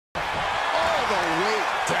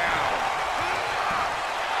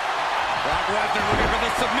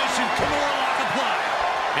submission, Kimura lock applied.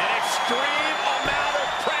 An extreme amount of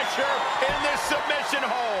pressure in this submission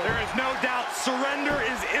hold. There is no doubt surrender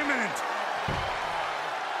is imminent.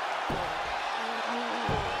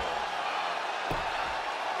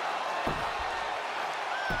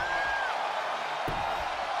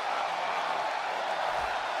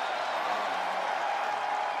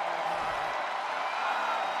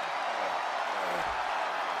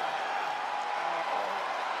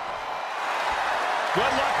 Good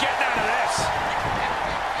luck getting out of this.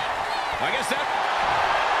 I guess that...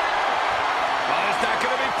 Oh, it's not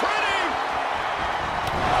going to be pretty.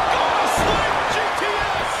 Oh, slam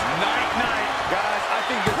GTS. Night-night. Guys, I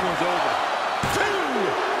think this one's over. 2.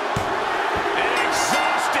 An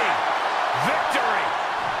exhausting victory,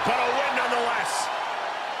 but a win nonetheless.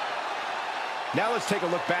 Now let's take a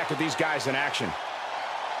look back at these guys in action.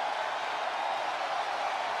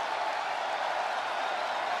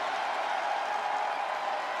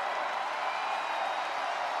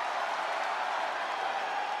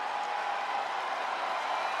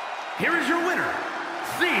 Here is your winner,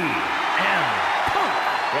 CM Punk.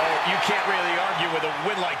 Well, you can't really argue with a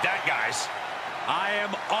win like that, guys. I am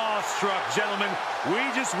awestruck, gentlemen. We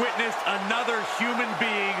just witnessed another human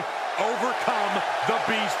being overcome the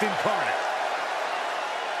Beast incarnate.